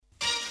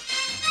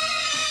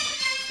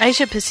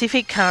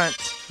Asia-Pacific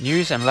Currents.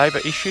 News and labour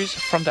issues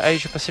from the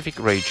Asia-Pacific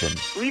region.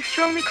 We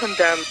strongly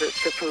condemn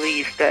the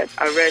police that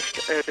arrest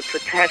the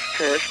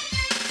protesters.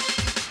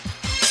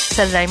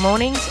 Saturday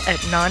mornings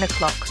at 9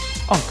 o'clock.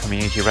 On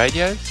Community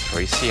Radio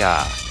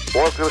 3CR.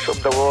 Workers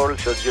of the world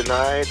should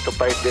unite to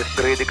fight this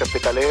greedy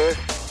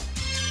capitalists.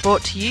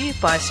 Brought to you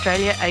by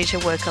Australia Asia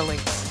Worker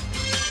Links.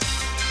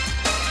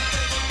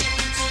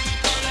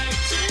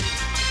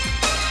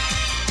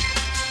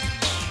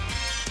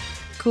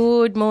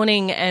 Good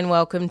morning and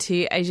welcome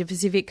to Asia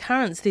Pacific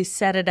Currents this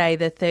Saturday,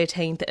 the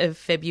 13th of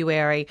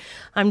February.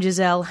 I'm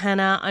Giselle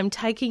Hanna. I'm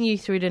taking you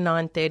through to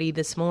 9:30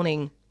 this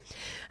morning.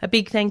 A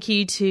big thank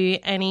you to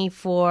Annie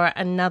for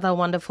another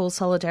wonderful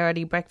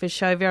Solidarity Breakfast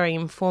show, very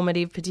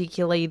informative,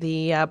 particularly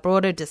the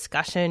broader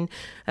discussion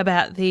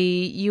about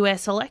the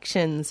US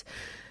elections.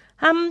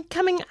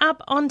 Coming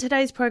up on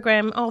today's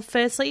program,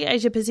 firstly,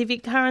 Asia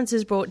Pacific Currents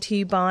is brought to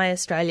you by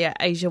Australia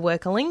Asia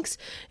Worker Links.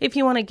 If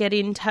you want to get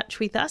in touch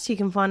with us, you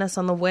can find us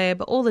on the web,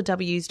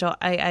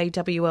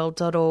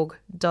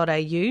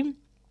 allthews.aawl.org.au.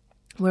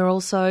 We're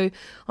also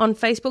on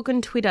Facebook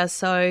and Twitter,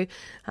 so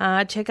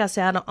check us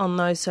out on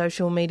those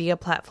social media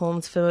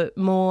platforms for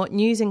more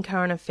news and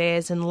current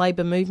affairs and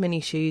labour movement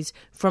issues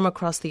from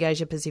across the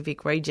Asia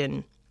Pacific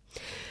region.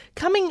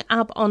 Coming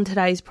up on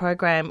today's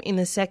program in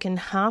the second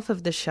half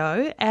of the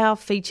show, our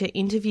feature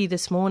interview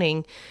this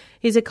morning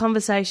is a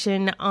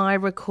conversation I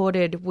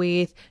recorded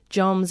with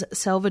Joms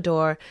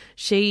Salvador.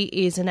 She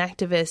is an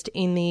activist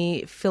in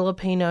the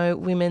Filipino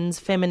women's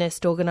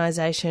feminist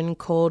organisation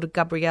called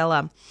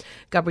Gabriela.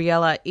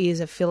 Gabriela is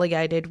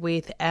affiliated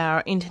with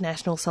our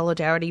international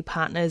solidarity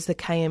partners, the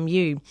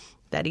KMU.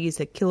 That is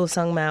the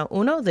Kilusang Mau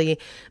Uno, the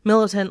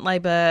militant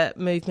labour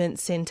movement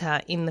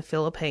centre in the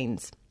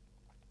Philippines.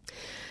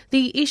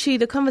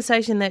 The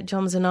conversation that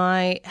Joms and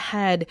I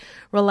had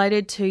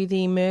related to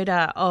the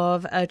murder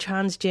of a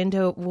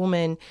transgender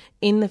woman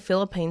in the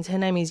Philippines. Her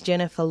name is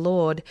Jennifer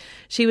Lord.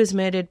 She was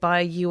murdered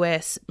by a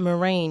US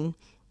Marine.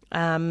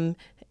 The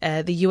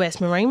US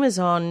Marine was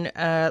on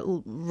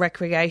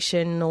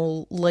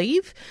recreational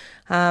leave.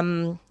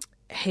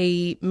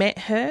 He met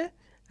her.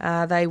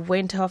 They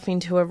went off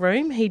into a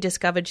room. He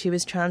discovered she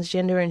was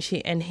transgender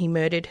and he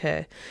murdered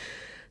her.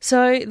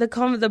 So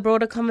the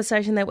broader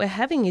conversation that we're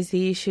having is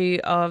the issue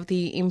of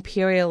the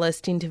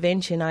imperialist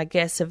intervention, I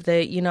guess, of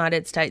the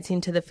United States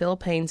into the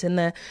Philippines and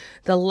the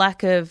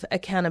lack of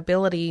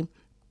accountability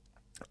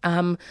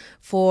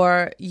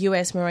for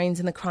US Marines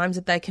and the crimes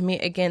that they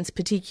commit against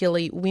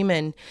particularly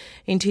women.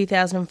 In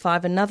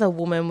 2005, another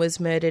woman was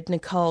murdered,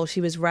 Nicole.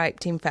 She was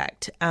raped, in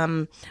fact,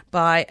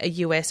 by a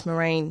US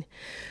Marine.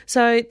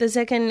 So in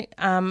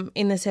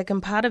the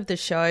second part of the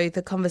show,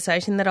 the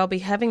conversation that I'll be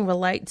having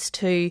relates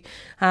to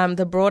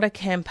the broader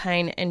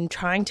campaign and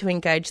trying to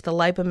engage the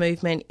labour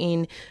movement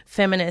in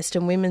feminist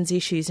and women's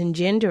issues and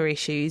gender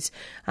issues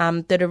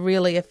that are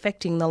really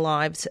affecting the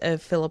lives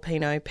of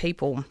Filipino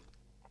people.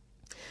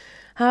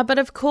 But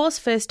of course,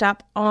 first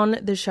up on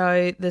the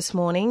show this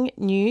morning,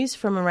 news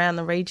from around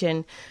the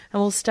region.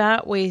 And we'll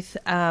start with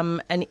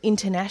an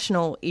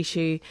international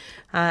issue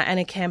and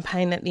a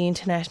campaign that the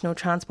International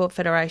Transport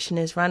Federation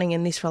is running,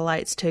 and this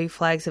relates to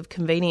flags of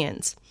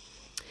convenience.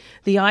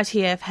 The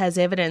ITF has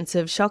evidence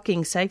of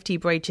shocking safety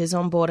breaches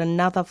on board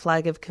another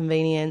flag of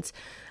convenience,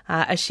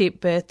 a ship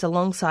berthed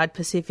alongside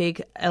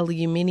Pacific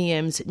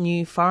Aluminium's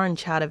new foreign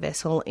charter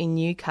vessel in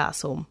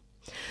Newcastle.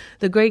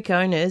 The Greek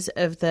owners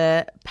of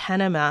the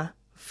Panama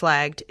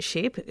flagged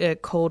ship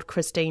called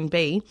Christine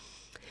B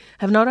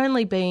have not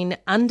only been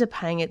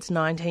underpaying its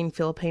 19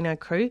 Filipino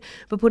crew,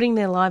 but putting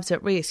their lives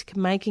at risk,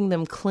 making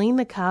them clean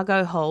the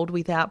cargo hold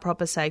without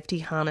proper safety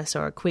harness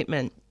or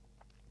equipment.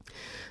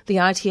 The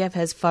ITF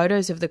has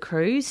photos of the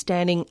crew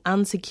standing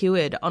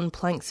unsecured on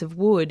planks of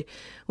wood,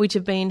 which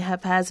have been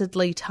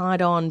haphazardly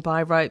tied on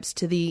by ropes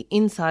to the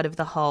inside of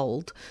the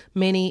hold,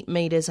 many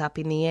metres up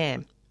in the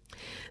air.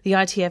 The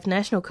ITF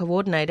National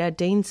Coordinator,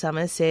 Dean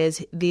Summers,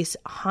 says this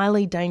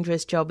highly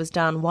dangerous job was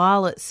done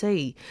while at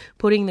sea,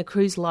 putting the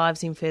crew's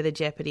lives in further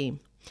jeopardy.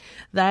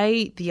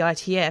 The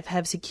ITF,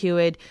 have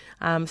secured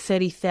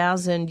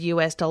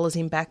 $30,000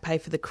 in back pay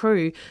for the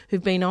crew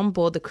who've been on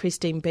board the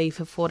Christine B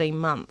for 14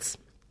 months.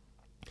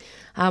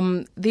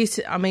 This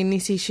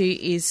issue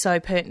is so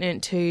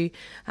pertinent to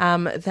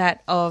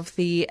that of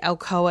the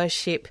Alcoa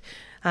ship.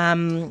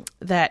 We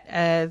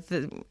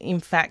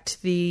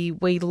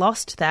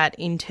lost that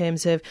in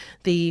terms of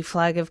the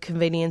flag of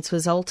convenience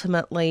was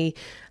ultimately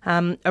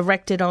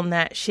erected on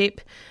that ship,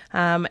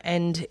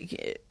 and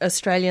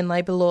Australian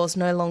labour laws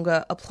no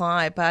longer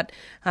apply. But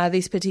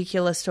this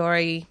particular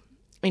story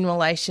in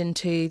relation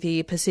to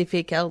the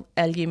Pacific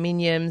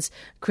Aluminium's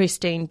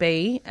Christine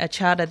B, a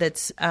charter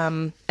that's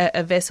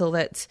a vessel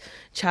that's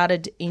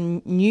chartered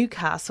in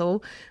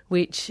Newcastle,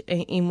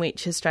 in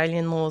which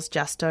Australian laws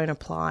just don't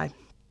apply.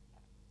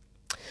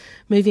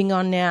 Moving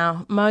on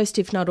now, most,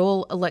 if not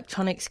all,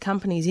 electronics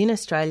companies in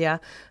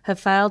Australia have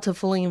failed to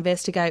fully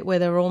investigate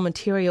whether raw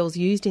materials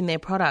used in their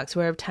products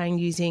were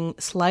obtained using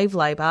slave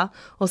labour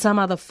or some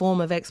other form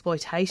of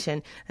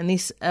exploitation. And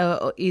this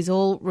is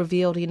all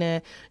revealed in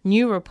a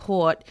new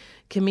report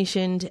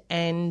commissioned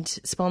and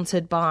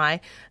sponsored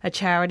by a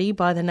charity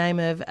by the name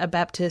of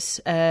Baptist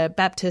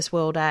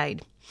World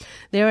Aid.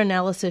 Their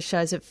analysis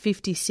shows that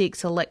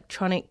 56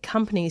 electronic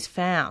companies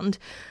found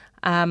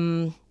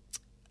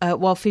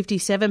while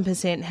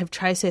 57% have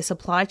traced their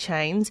supply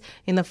chains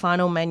in the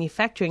final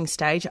manufacturing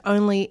stage,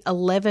 only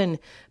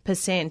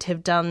 11%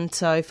 have done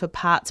so for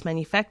parts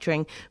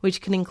manufacturing, which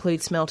can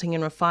include smelting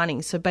and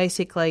refining. So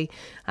basically,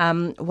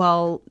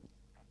 while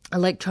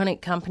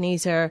electronic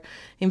companies are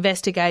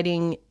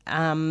investigating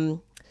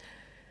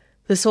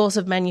the source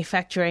of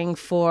manufacturing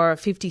for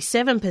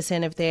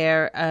 57% of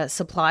their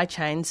supply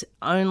chains,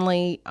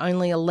 only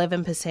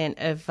 11%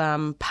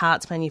 of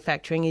parts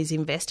manufacturing is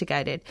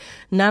investigated.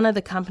 None of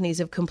the companies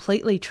have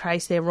completely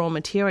traced their raw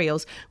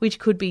materials, which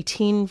could be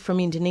tin from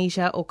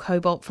Indonesia or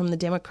cobalt from the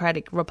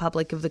Democratic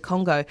Republic of the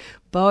Congo,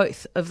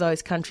 both of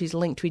those countries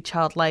linked with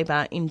child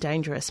labour in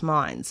dangerous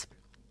mines.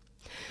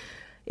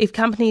 If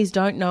companies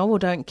don't know or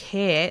don't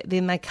care,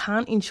 then they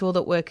can't ensure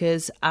that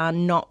workers are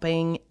not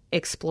being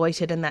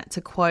exploited, and that's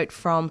a quote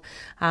from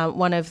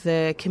one of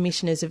the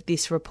commissioners of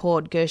this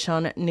report,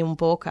 Gershon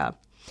Nimborka.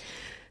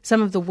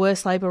 Some of the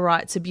worst labour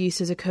rights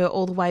abuses occur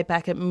all the way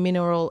back at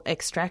mineral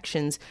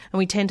extractions, and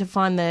we tend to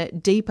find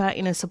that deeper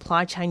in a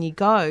supply chain you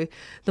go,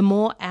 the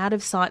more out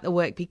of sight the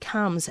work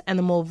becomes and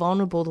the more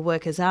vulnerable the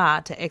workers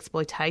are to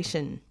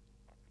exploitation.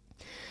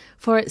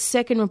 For its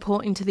second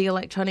report into the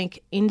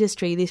electronic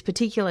industry, this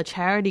particular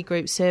charity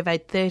group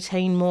surveyed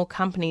 13 more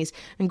companies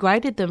and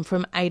graded them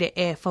from A to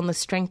F on the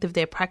strength of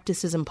their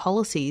practices and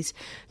policies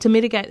to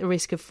mitigate the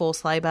risk of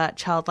forced labour,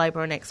 child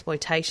labour and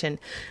exploitation.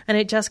 And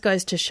it just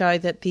goes to show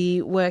that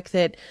the work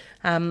that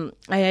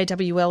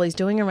AAWL is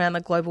doing around the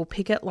global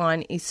picket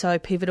line is so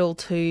pivotal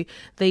to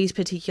these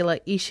particular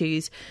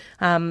issues.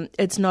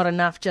 It's not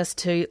enough just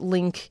to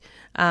link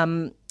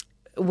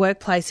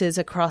workplaces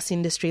across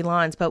industry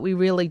lines, but we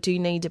really do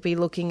need to be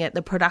looking at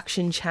the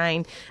production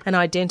chain and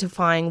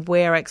identifying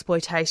where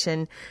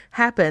exploitation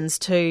happens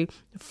to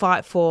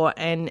fight for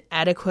and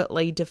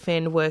adequately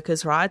defend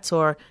workers' rights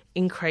or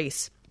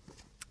increase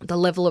the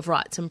level of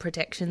rights and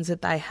protections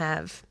that they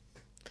have.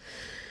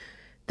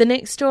 The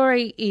next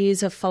story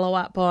is a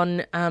follow-up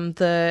on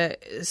the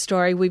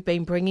story we've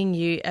been bringing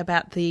you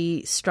about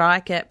the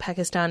strike at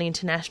Pakistan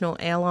International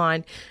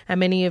Airline.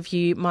 And many of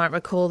you might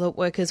recall that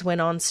workers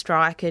went on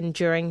strike, and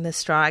during the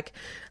strike,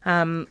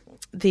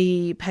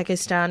 the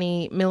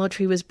Pakistani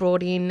military was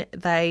brought in.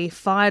 They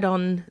fired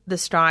on the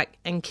strike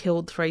and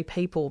killed 3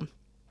 people.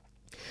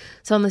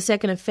 So on the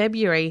 2nd of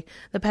February,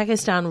 the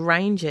Pakistan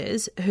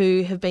Rangers,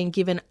 who have been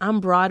given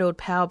unbridled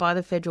power by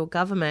the federal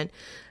government,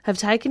 have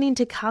taken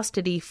into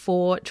custody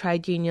 4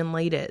 trade union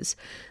leaders.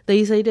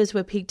 These leaders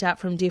were picked up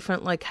from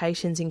different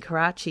locations in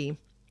Karachi.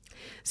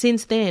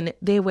 Since then,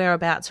 their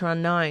whereabouts are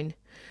unknown.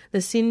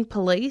 The Sindh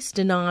police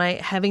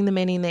deny having the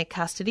men in their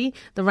custody.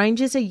 The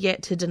Rangers are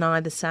yet to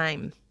deny the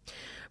same.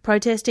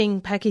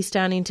 Protesting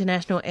Pakistan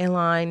International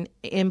Airline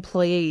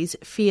employees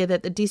fear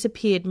that the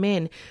disappeared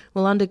men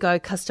will undergo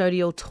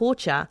custodial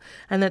torture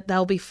and that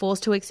they'll be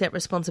forced to accept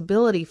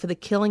responsibility for the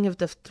killing of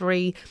the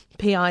 3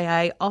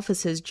 PIA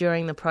officers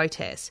during the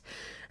protests.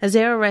 As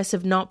their arrests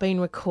have not been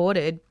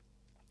recorded,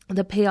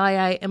 the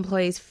PIA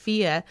employees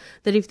fear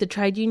that if the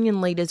trade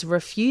union leaders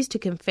refuse to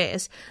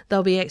confess,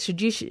 they'll be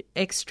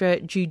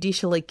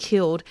extrajudicially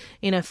killed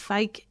in a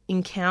fake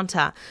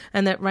encounter,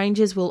 and that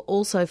Rangers will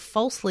also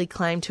falsely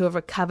claim to have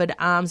recovered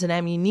arms and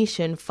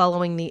ammunition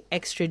following the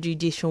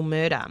extrajudicial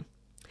murder.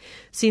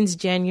 Since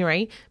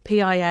January,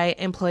 PIA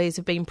employees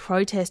have been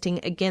protesting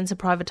against the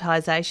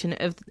privatisation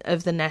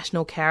of the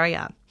national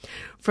carrier.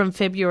 From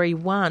February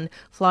 1,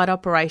 flight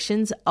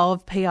operations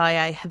of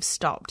PIA have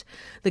stopped.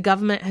 The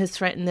government has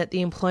threatened that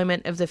the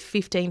employment of the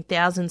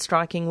 15,000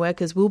 striking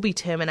workers will be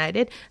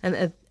terminated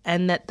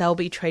and that they'll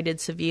be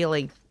treated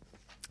severely.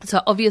 So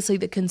obviously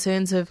the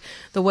concerns of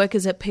the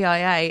workers at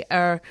PIA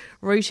are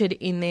rooted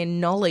in their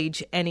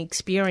knowledge and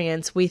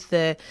experience with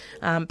the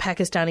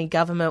Pakistani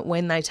government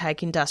when they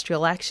take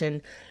industrial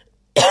action.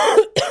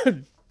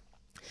 The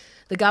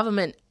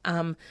government,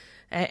 and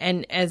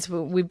as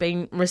we've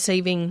been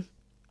receiving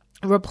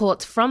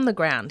reports from the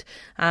ground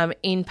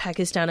in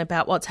Pakistan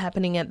about what's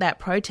happening at that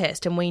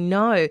protest, and we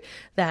know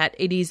that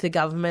it is the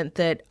government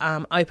that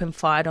opened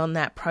fire on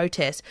that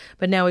protest.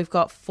 But now we've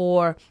got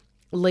 4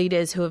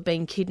 leaders who have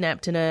been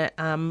kidnapped, and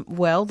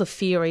the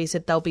fear is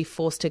that they'll be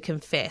forced to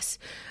confess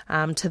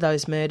to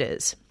those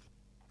murders.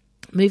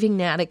 Moving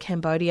now to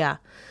Cambodia.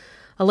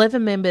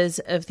 11 members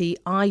of the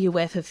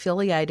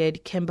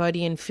IUF-affiliated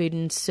Cambodian Food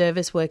and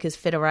Service Workers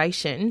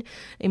Federation,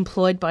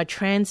 employed by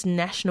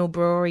transnational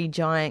brewery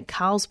giant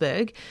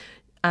Carlsberg,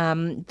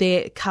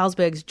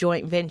 Carlsberg's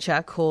joint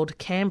venture called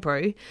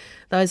Cambrew,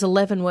 those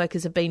 11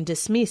 workers have been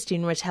dismissed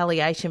in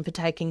retaliation for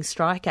taking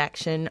strike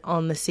action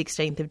on the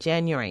 16th of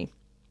January.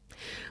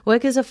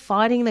 Workers are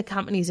fighting the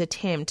company's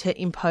attempt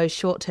to impose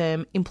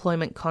short-term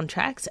employment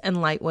contracts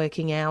and late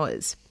working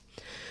hours.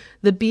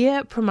 The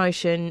beer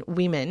promotion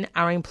women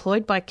are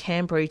employed by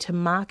Canberra to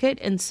market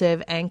and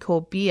serve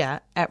Angkor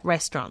beer at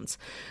restaurants,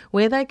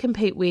 where they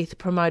compete with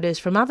promoters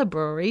from other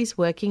breweries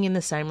working in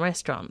the same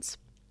restaurants.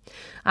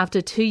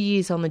 After 2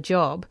 years on the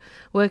job,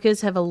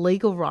 workers have a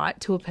legal right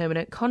to a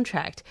permanent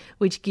contract,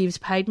 which gives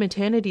paid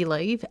maternity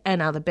leave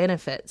and other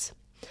benefits.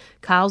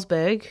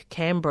 Carlsberg,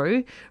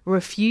 Canberra,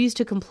 refused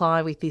to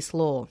comply with this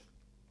law.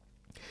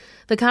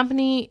 The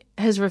company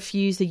has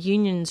refused the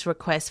union's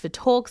request for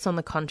talks on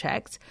the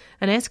contracts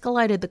and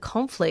escalated the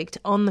conflict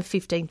on the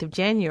 15th of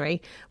January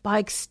by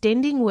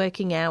extending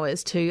working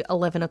hours to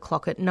 11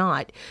 o'clock at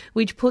night,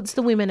 which puts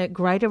the women at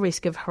greater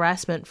risk of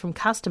harassment from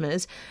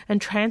customers and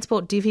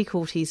transport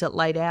difficulties at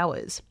late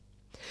hours.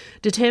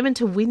 Determined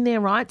to win their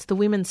rights, the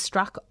women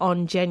struck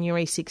on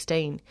January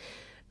 16.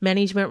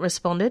 Management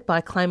responded by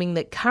claiming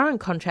that current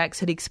contracts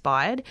had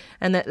expired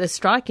and that the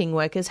striking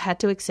workers had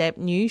to accept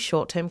new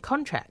short-term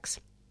contracts.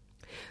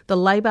 The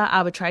Labour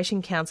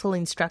Arbitration Council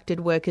instructed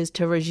workers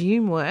to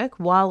resume work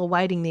while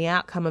awaiting the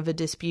outcome of a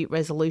dispute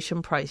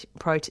resolution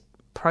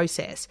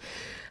process.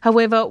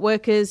 However,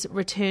 workers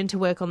returned to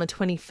work on the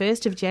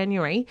 21st of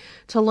January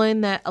to learn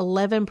that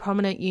 11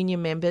 prominent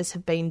union members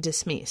have been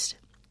dismissed.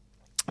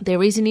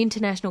 There is an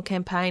international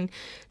campaign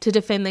to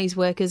defend these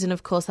workers, and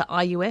of course the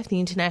IUF,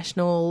 the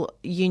International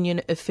Union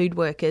of Food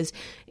Workers,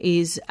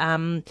 is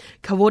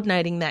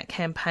coordinating that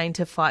campaign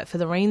to fight for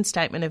the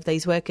reinstatement of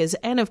these workers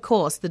and of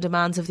course the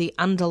demands of the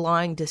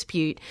underlying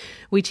dispute,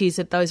 which is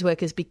that those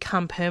workers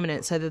become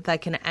permanent so that they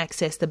can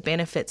access the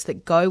benefits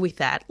that go with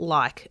that,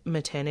 like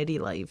maternity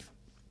leave.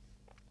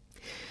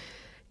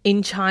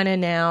 In China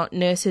now,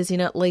 nurses in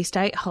at least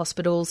 8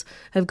 hospitals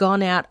have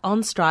gone out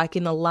on strike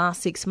in the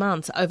last 6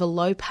 months over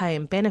low pay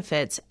and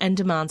benefits and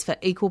demands for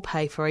equal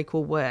pay for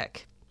equal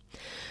work.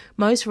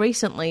 Most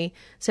recently,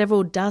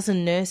 several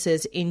dozen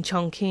nurses in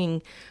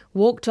Chongqing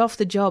walked off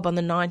the job on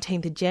the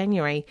 19th of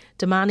January,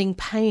 demanding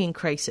pay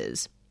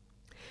increases.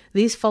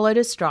 This followed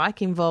a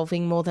strike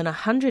involving more than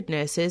 100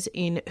 nurses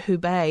in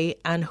Hubei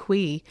and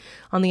Anhui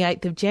on the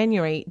 8th of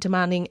January,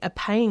 demanding a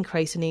pay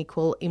increase and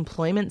equal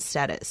employment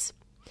status.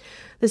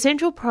 The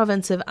central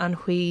province of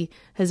Anhui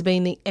has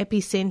been the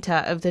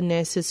epicentre of the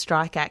nurses'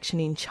 strike action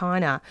in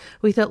China,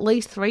 with at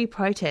least 3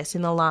 protests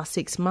in the last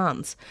 6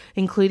 months,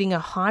 including a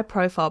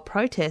high-profile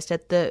protest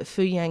at the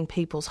Fuyang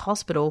People's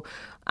Hospital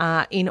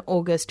in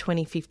August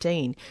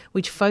 2015,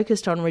 which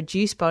focused on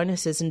reduced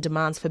bonuses and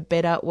demands for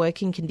better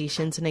working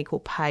conditions and equal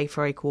pay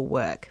for equal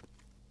work.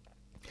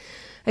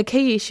 A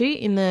key issue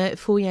in the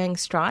Fuyang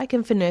strike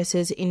and for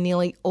nurses in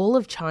nearly all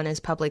of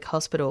China's public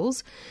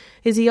hospitals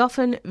is the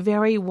often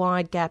very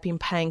wide gap in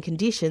pay and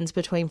conditions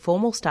between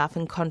formal staff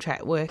and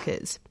contract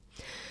workers.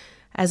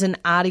 As an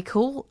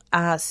article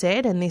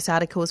said, and this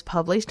article was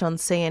published on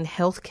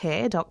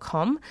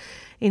cnhealthcare.com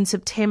in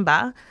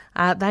September,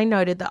 they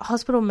noted that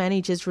hospital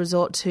managers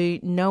resort to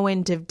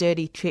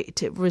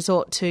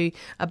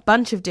a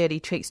bunch of dirty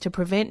tricks to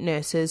prevent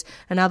nurses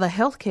and other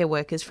healthcare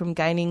workers from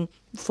gaining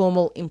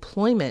formal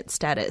employment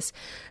status,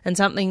 and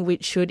something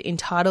which should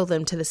entitle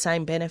them to the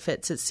same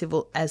benefits as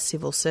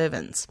civil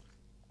servants.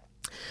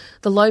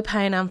 The low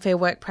pay and unfair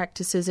work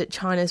practices at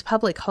China's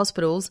public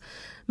hospitals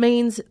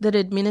means that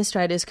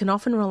administrators can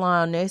often rely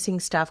on nursing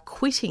staff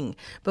quitting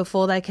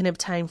before they can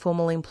obtain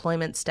formal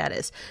employment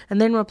status and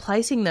then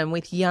replacing them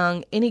with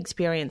young,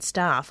 inexperienced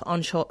staff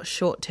on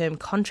short-term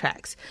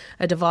contracts,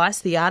 a device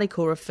the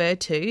article referred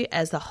to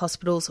as the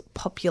hospital's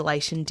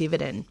population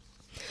dividend.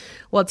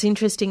 What's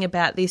interesting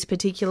about this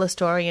particular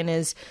story, and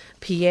as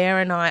Pierre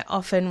and I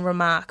often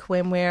remark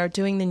when we're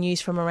doing the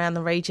news from around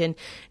the region,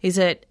 is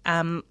that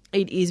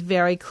it is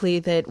very clear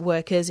that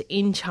workers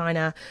in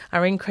China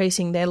are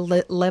increasing their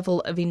level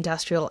of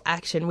industrial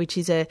action, which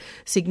is a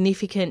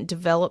significant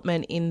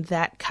development in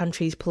that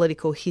country's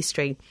political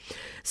history.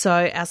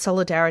 So our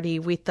solidarity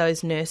with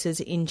those nurses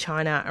in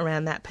China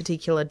around that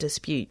particular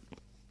dispute.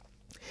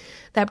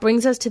 That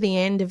brings us to the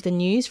end of the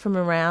news from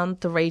around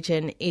the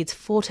region. It's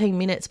 14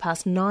 minutes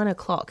past 9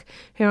 o'clock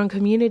here on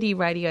Community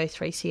Radio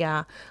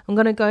 3CR. I'm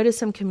going to go to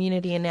some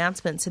community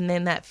announcements and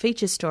then that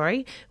feature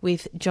story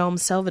with John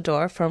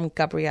Salvador from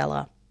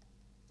Gabriella.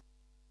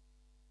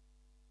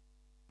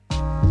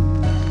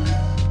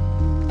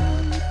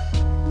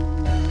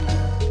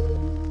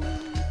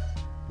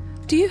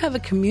 Do you have a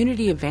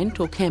community event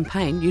or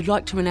campaign you'd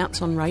like to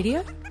announce on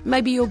radio?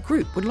 Maybe your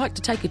group would like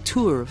to take a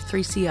tour of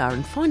 3CR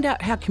and find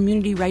out how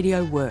community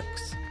radio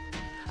works.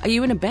 Are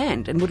you in a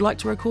band and would like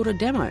to record a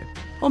demo?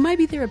 Or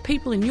maybe there are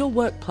people in your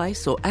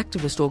workplace or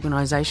activist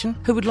organisation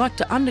who would like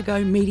to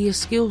undergo media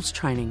skills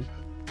training.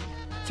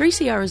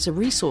 3CR is a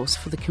resource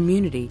for the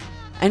community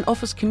and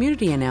offers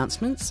community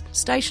announcements,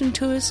 station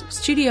tours,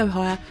 studio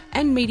hire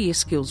and media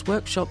skills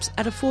workshops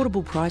at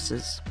affordable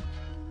prices.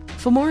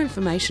 For more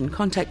information,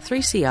 contact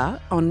 3CR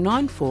on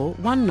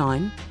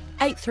 9419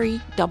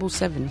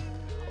 8377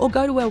 or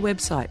go to our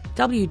website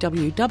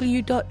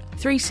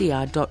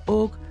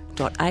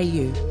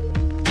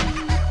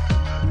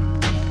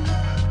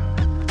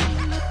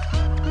www.3cr.org.au.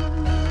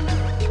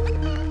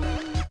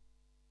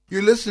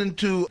 You're listening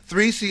to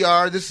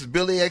 3CR. This is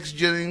Billy X.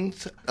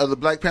 Jennings of the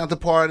Black Panther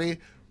Party.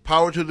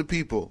 Power to the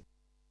people.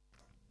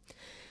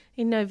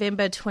 In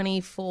November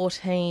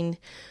 2014,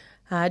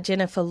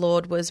 Jennifer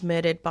Lord was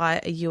murdered by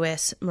a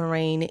US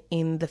Marine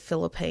in the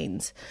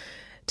Philippines.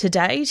 To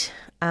date,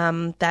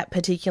 that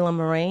particular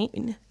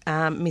Marine,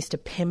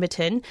 Mr.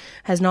 Pemberton,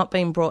 has not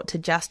been brought to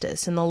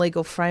justice, and the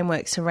legal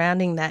framework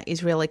surrounding that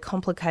is really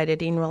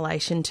complicated in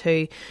relation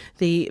to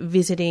the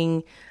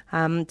Visiting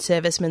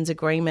Servicemen's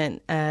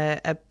Agreement,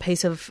 a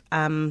piece of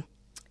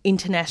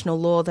international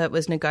law that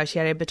was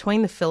negotiated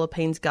between the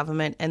Philippines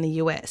government and the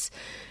US.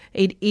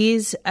 It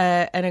is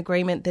an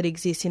agreement that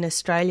exists in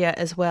Australia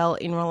as well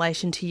in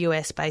relation to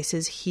US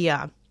bases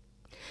here.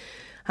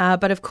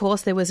 But of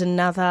course, there was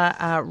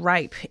another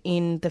rape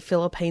in the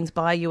Philippines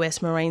by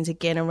US Marines,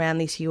 again around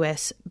this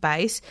US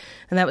base,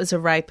 and that was a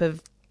rape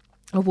of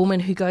a woman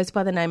who goes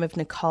by the name of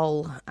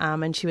Nicole,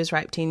 and she was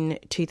raped in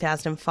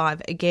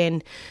 2005.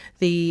 Again,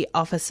 the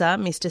officer,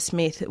 Mr.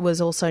 Smith, was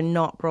also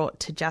not brought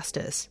to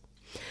justice.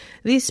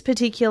 This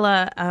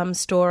particular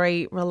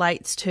story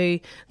relates to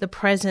the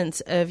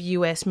presence of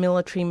US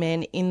military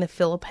men in the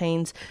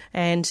Philippines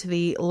and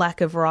the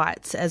lack of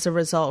rights as a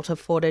result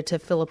afforded to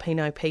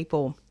Filipino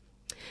people.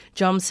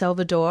 John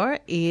Salvador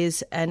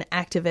is an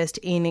activist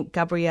in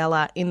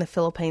Gabriela in the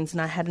Philippines,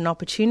 and I had an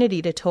opportunity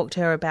to talk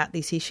to her about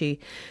this issue.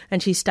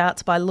 And she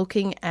starts by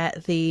looking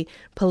at the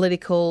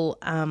political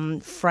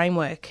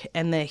framework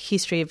and the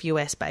history of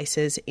US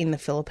bases in the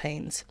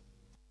Philippines.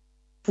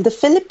 The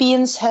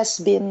Philippines has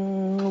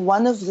been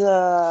one of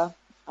the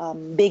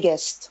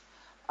biggest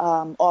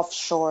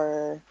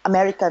offshore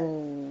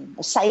American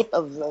site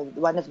of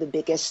one of the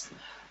biggest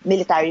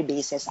military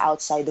bases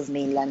outside of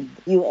mainland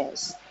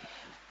US.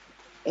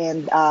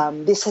 And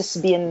this has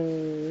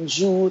been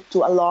due to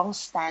a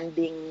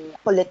long-standing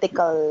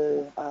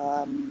political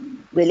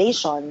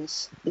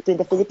relations between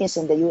the Philippines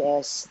and the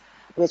U.S.,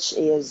 which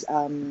is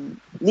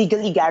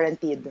legally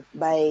guaranteed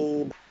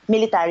by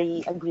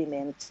military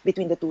agreement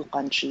between the two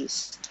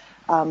countries.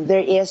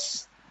 There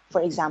is,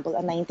 for example,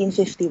 a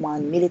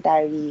 1951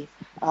 military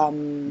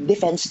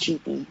defense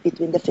treaty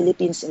between the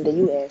Philippines and the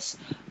U.S.,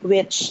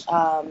 which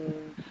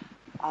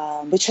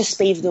has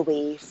paved the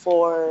way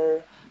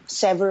for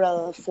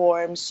several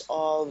forms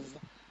of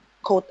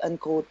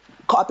quote-unquote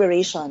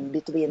cooperation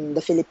between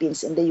the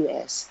Philippines and the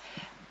U.S.,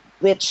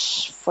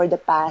 which for the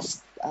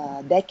past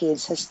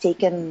decades has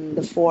taken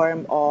the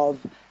form of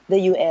the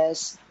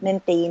U.S.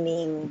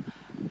 maintaining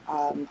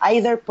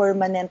either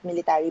permanent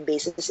military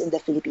bases in the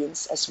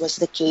Philippines, as was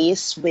the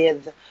case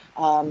with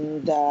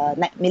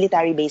the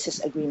military bases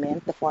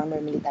agreement, the former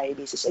military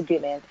bases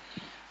agreement,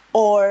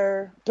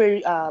 or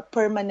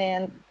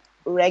permanent,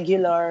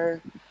 regular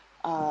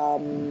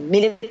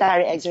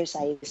military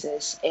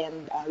exercises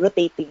and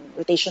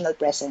rotational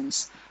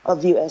presence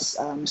of U.S.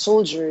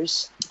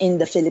 soldiers in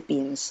the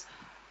Philippines.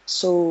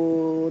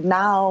 So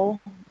now,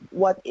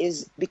 what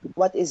is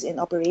in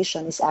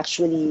operation is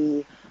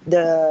actually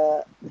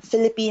the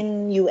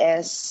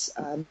Philippine-U.S.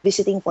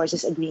 Visiting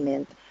Forces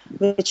Agreement,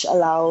 which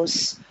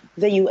allows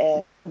the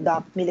U.S. to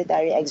conduct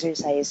military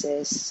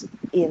exercises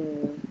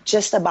in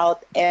just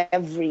about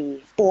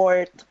every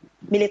port,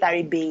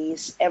 military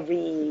base,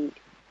 anywhere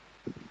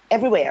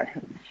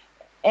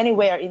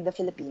in the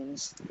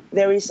Philippines.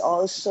 There is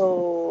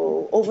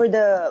also, over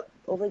the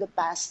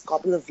past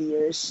couple of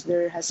years,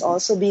 there has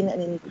also been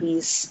an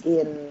increase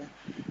in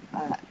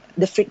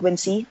the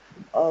frequency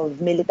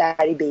of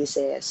military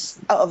bases,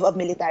 of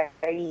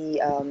military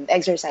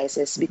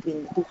exercises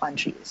between the two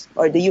countries,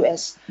 or the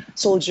U.S.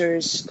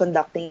 soldiers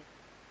conducting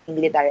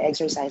military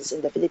exercises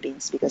in the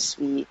Philippines, because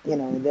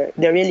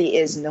there really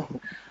is no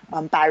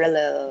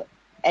parallel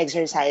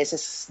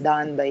exercises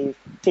done by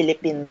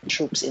Philippine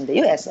troops in the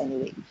U.S.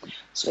 anyway.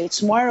 So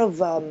it's more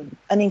of an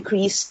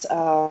increased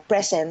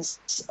presence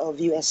of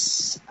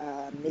U.S.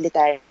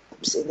 military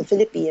troops in the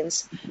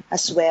Philippines,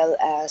 as well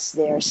as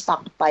their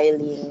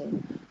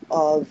stockpiling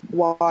of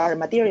war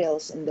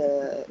materials in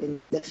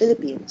the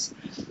Philippines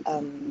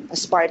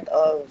as part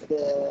of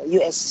the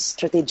U.S.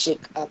 strategic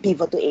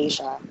pivot to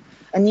Asia.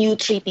 A new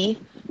treaty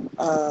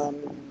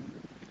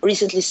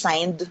recently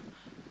signed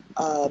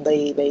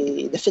by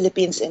the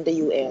Philippines and the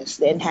U.S.,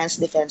 the Enhanced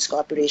Defense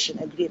Cooperation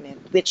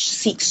Agreement, which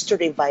seeks to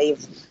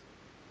revive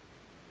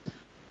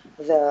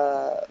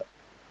the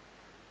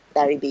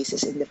military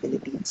bases in the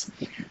Philippines.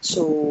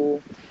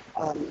 So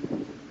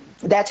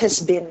that has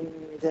been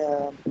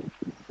the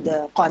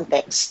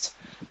context,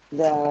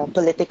 the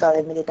political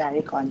and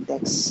military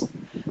context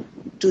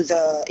to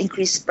the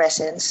increased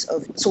presence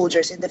of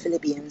soldiers in the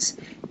Philippines,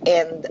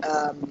 and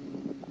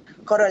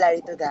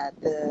corollary to that,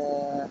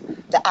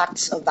 the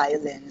acts of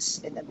violence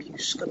and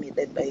abuse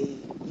committed by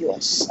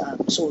U.S.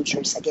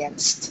 soldiers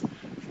against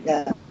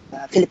the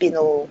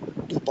Filipino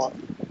people.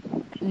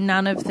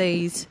 none of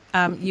these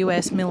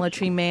US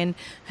military men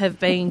have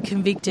been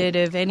convicted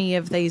of any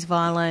of these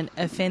violent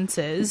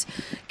offences.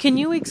 Can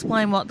you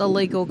explain what the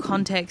legal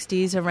context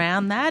is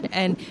around that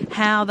and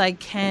how they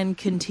can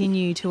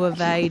continue to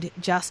evade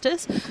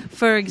justice?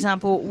 For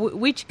example,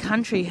 which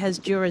country has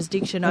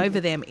jurisdiction over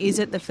them? Is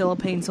it the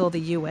Philippines or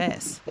the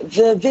US?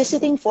 The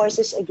Visiting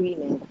Forces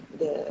Agreement,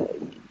 the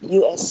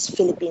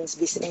US-Philippines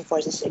Visiting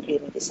Forces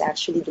Agreement, is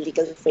actually the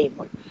legal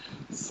framework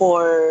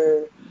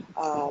for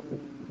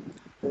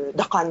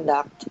the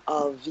conduct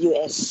of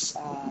U.S.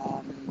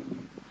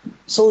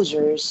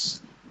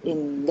 Soldiers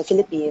in the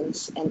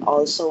Philippines, and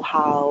also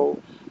how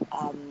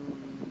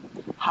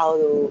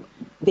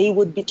they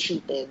would be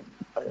treated,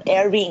 or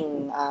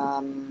erring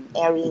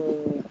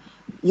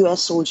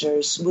U.S.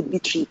 soldiers would be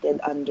treated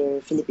under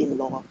Philippine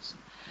laws.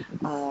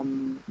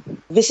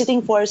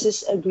 Visiting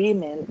Forces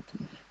Agreement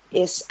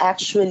is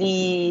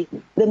actually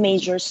the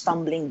major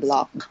stumbling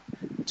block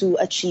to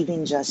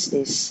achieving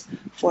justice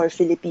for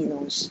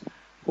Filipinos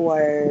who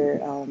are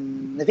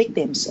the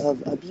victims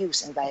of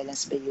abuse and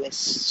violence by U.S.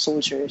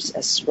 soldiers,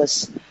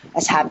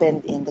 as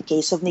happened in the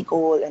case of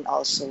Nicole, and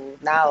also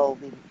now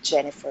with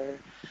Jennifer's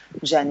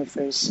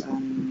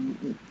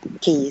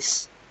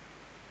case.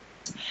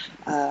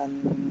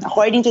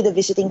 According to the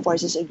Visiting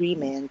Forces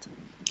Agreement,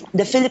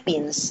 the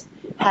Philippines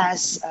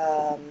has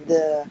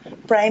the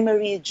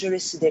primary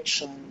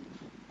jurisdiction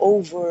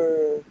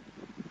over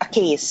a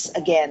case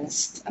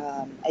against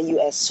a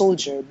U.S.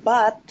 soldier,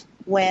 but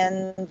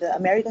when the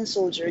American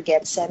soldier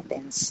gets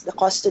sentenced, the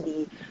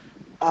custody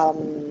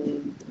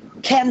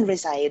can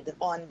reside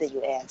on the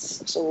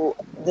U.S. So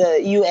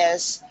the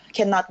U.S.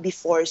 cannot be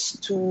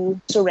forced to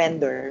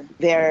surrender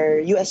their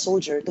U.S.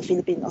 soldier to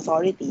Philippine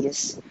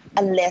authorities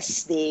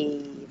unless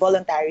the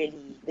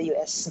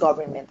U.S.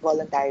 government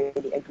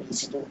voluntarily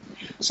agrees to.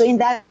 So in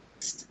that,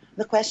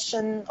 the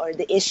question or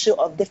the issue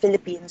of the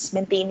Philippines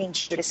maintaining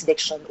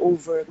jurisdiction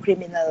over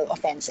criminal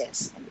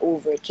offenses and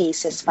over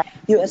cases by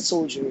U.S.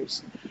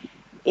 soldiers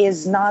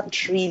is not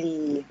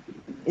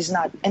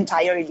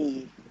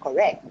entirely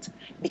correct,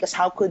 because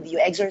how could you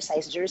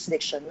exercise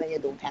jurisdiction when you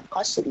don't have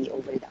custody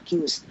over the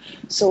accused?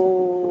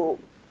 So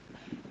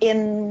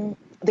in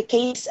the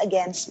case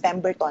against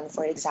Pemberton,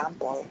 for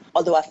example,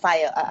 although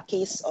a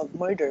case of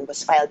murder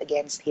was filed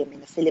against him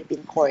in a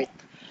Philippine court,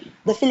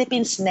 the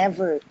Philippines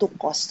never took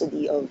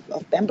custody of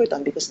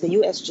Pemberton because the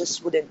U.S.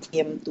 just wouldn't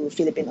give him to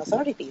Philippine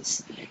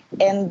authorities.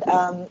 And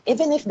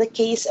even if the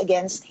case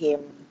against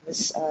him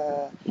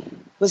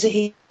was a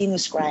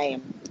heinous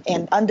crime,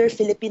 and under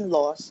Philippine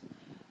laws,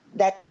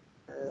 that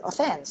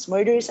offense,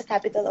 murder is a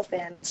capital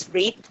offense,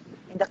 rape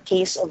in the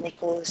case of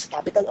Nicole is a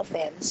capital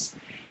offense,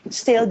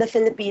 still the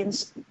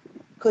Philippines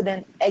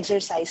couldn't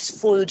exercise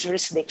full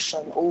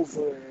jurisdiction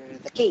over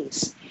the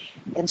case.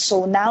 And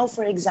so now,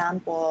 for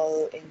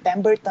example, in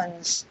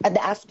Pemberton's, at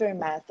the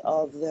aftermath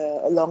of the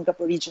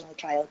Olongapo Regional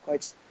Trial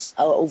Courts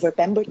over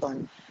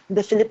Pemberton,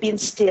 the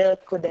Philippines still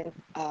couldn't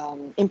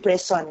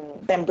imprison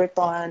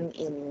Pemberton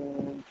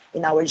in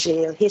our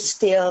jail. He's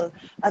still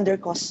under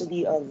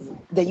custody of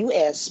the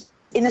U.S.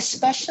 in a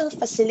special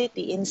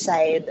facility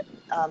inside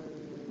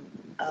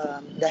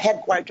the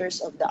headquarters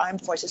of the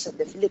Armed Forces of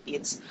the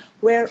Philippines,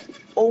 where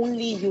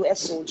only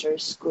U.S.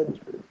 soldiers could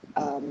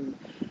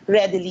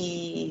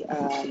readily,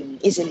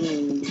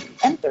 easily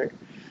enter.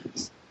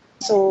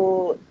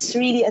 So it's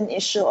really an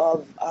issue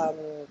of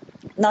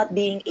not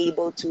being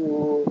able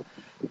to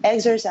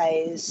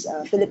exercise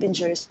Philippine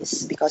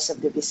jurisdiction because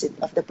of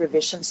the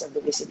provisions of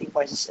the Visiting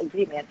Forces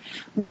Agreement.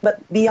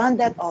 But beyond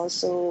that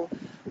also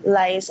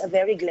lies a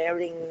very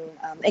glaring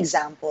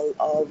example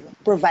of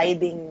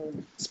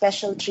providing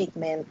special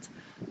treatment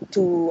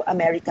to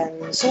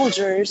American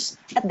soldiers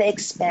at the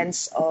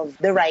expense of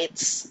the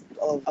rights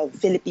of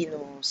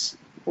Filipinos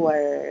who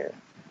are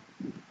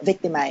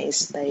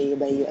victimized by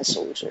U.S.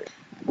 soldiers.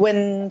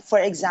 When, for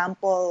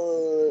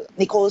example,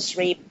 Nicole's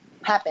rape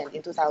happened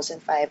in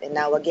 2005, and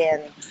now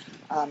again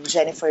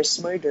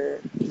Jennifer's murder,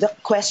 the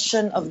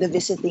question of the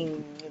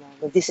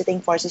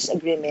Visiting Forces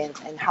Agreement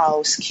and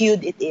how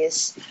skewed it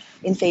is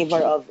in favor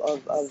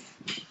of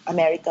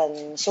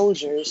American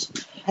soldiers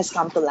has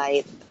come to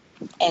light.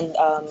 And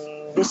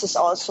this is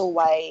also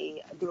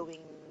why a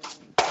growing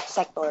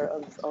sector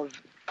of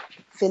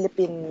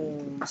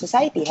Philippine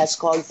society has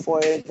called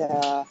for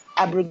the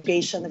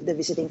abrogation of the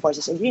Visiting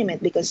Forces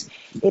Agreement, because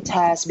it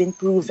has been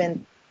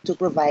proven to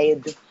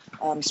provide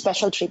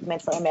special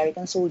treatment for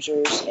American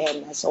soldiers,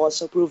 and has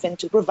also proven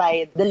to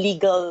provide the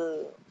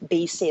legal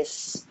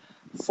basis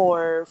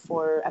for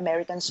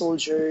American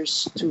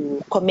soldiers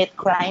to commit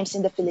crimes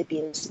in the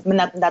Philippines,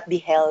 not be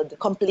held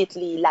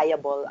completely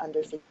liable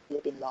under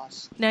Philippine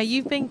laws. Now,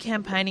 you've been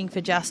campaigning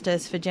for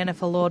justice for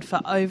Jennifer Lord for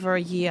over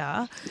a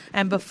year,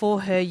 and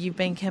before her you've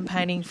been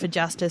campaigning for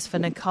justice for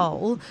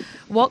Nicole.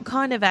 What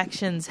kind of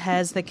actions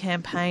has the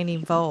campaign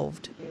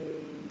involved?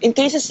 In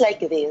cases like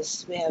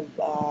this, we have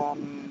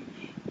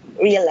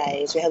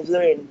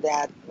learned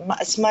that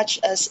as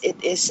much as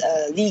it is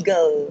a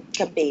legal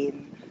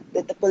campaign,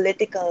 that the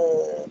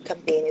political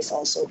campaign is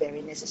also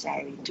very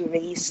necessary to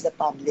raise the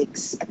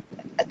public's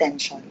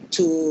attention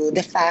to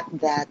the fact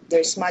that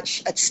there's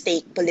much at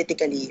stake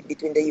politically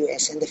between the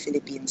U.S. and the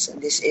Philippines on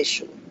this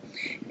issue,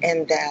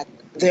 and that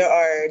there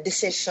are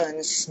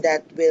decisions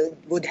that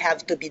would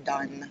have to be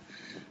done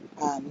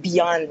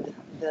beyond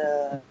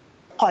the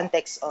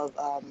context of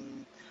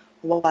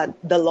what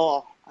the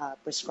law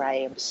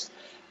prescribes.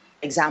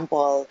 For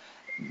example,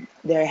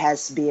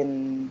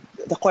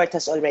 the court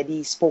has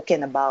already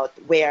spoken about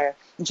where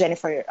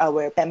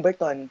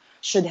Pemberton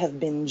should have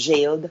been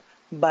jailed,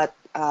 but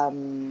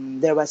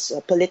there was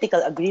a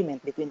political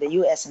agreement between the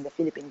U.S. and the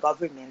Philippine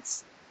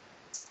governments,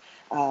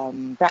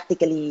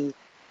 practically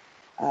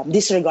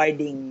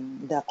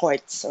disregarding the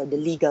courts or the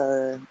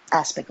legal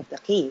aspect of the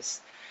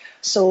case.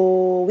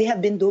 So we have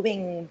been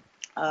doing,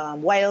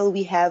 while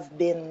we have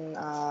been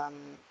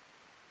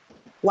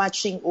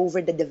watching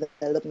over the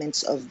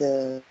developments of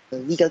the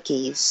legal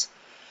case,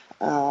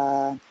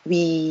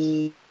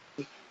 we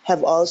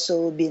have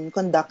also been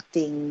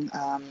conducting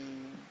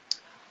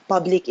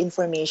public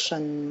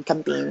information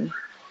campaign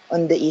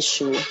on the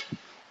issue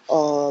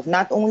of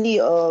not only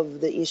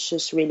of the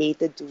issues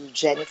related to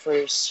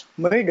Jennifer's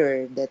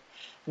murder,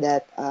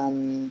 that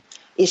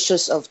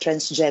issues of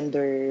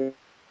transgender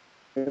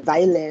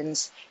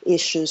violence,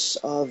 issues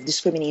of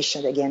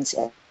discrimination against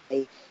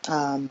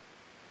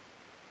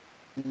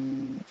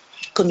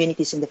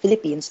communities in the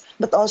Philippines,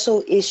 but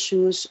also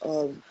issues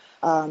of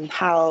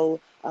how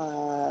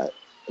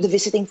the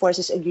Visiting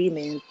Forces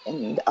Agreement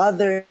and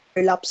other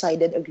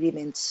lopsided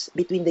agreements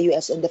between the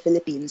U.S. and the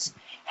Philippines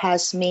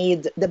has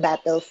made the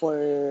battle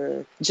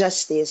for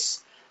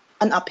justice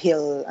an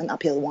uphill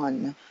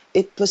one.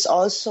 It is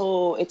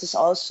also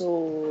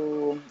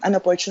an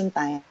opportune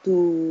time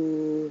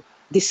to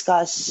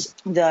discuss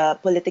the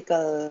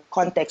political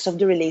context of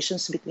the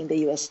relations between the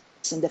U.S.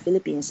 and the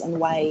Philippines, and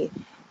why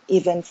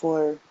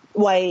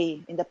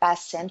in the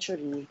past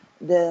century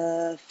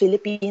the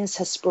Philippines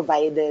has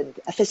provided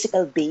a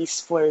physical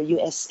base for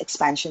U.S.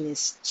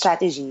 expansionist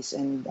strategies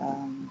and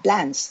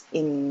plans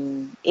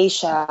in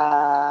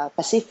Asia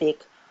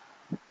Pacific,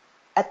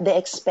 at the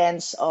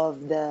expense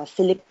of the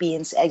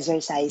Philippines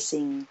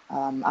exercising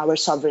our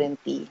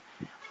sovereignty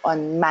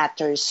on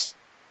matters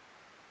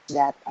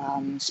that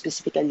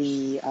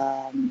specifically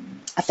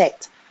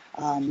affect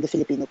the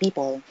Filipino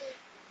people,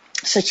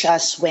 such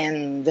as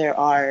when there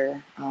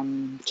are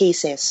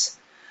cases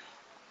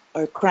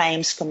or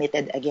crimes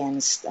committed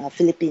against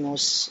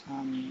Filipinos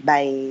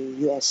by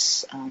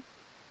U.S.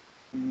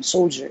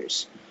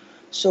 soldiers.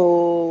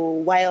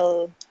 So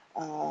while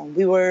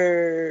we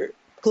were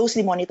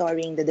closely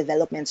monitoring the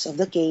developments of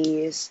the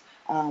case,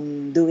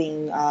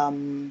 doing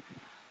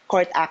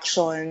court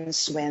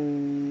actions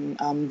when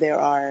there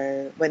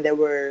were,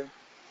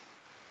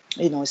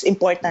 it's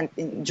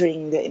important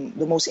during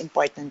the most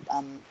important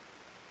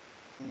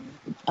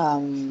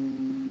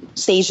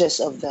stages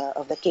of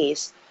the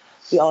case.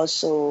 We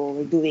also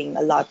were doing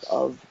a lot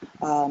of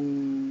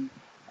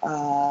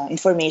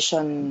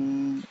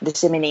information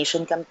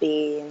dissemination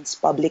campaigns,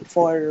 public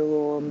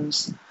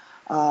forums,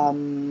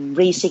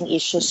 raising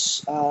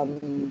issues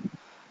to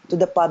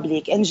the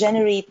public, and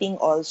generating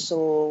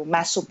also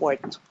mass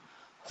support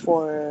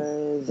for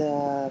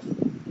the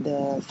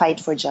fight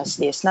for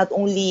justice, not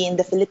only in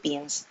the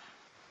Philippines,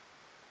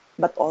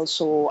 but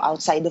also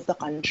outside of the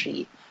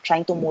country,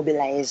 trying to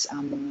mobilize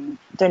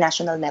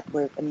international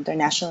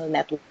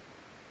network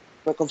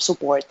of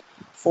support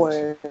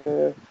for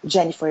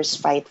Jennifer's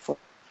fight for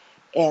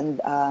and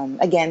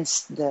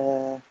against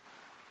the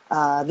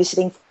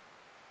Visiting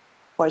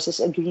Forces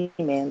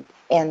Agreement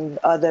and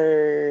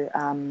other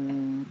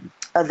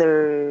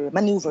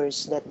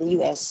maneuvers that the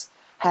U.S.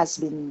 had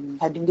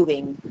been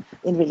doing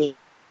in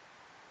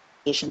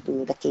relation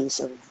to the case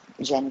of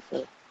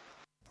Jennifer.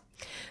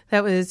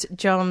 That was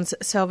Jones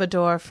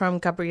Salvador from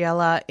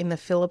Gabriela in the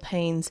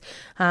Philippines,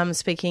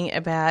 speaking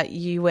about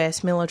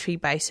US military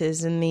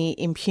bases and the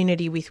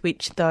impunity with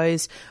which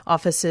those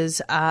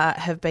officers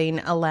have been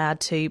allowed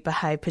to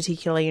behave,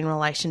 particularly in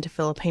relation to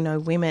Filipino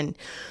women.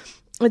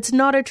 It's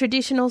not a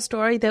traditional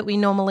story that we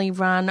normally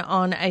run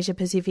on Asia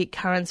Pacific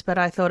Currents, but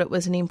I thought it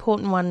was an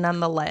important one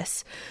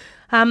nonetheless.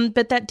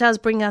 But that does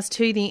bring us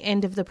to the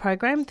end of the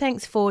program.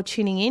 Thanks for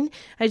tuning in.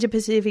 Asia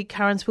Pacific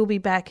Currents will be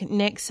back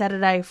next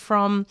Saturday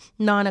from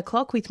 9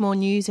 o'clock with more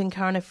news and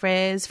current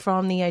affairs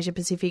from the Asia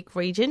Pacific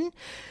region.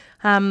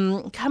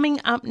 Coming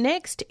up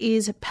next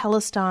is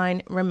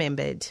Palestine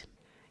Remembered.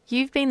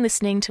 You've been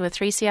listening to a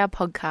 3CR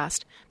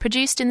podcast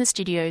produced in the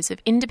studios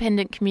of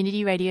independent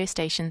community radio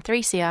station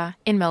 3CR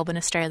in Melbourne,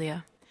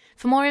 Australia.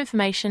 For more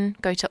information,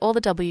 go to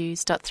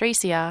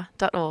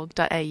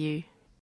allthews.3cr.org.au.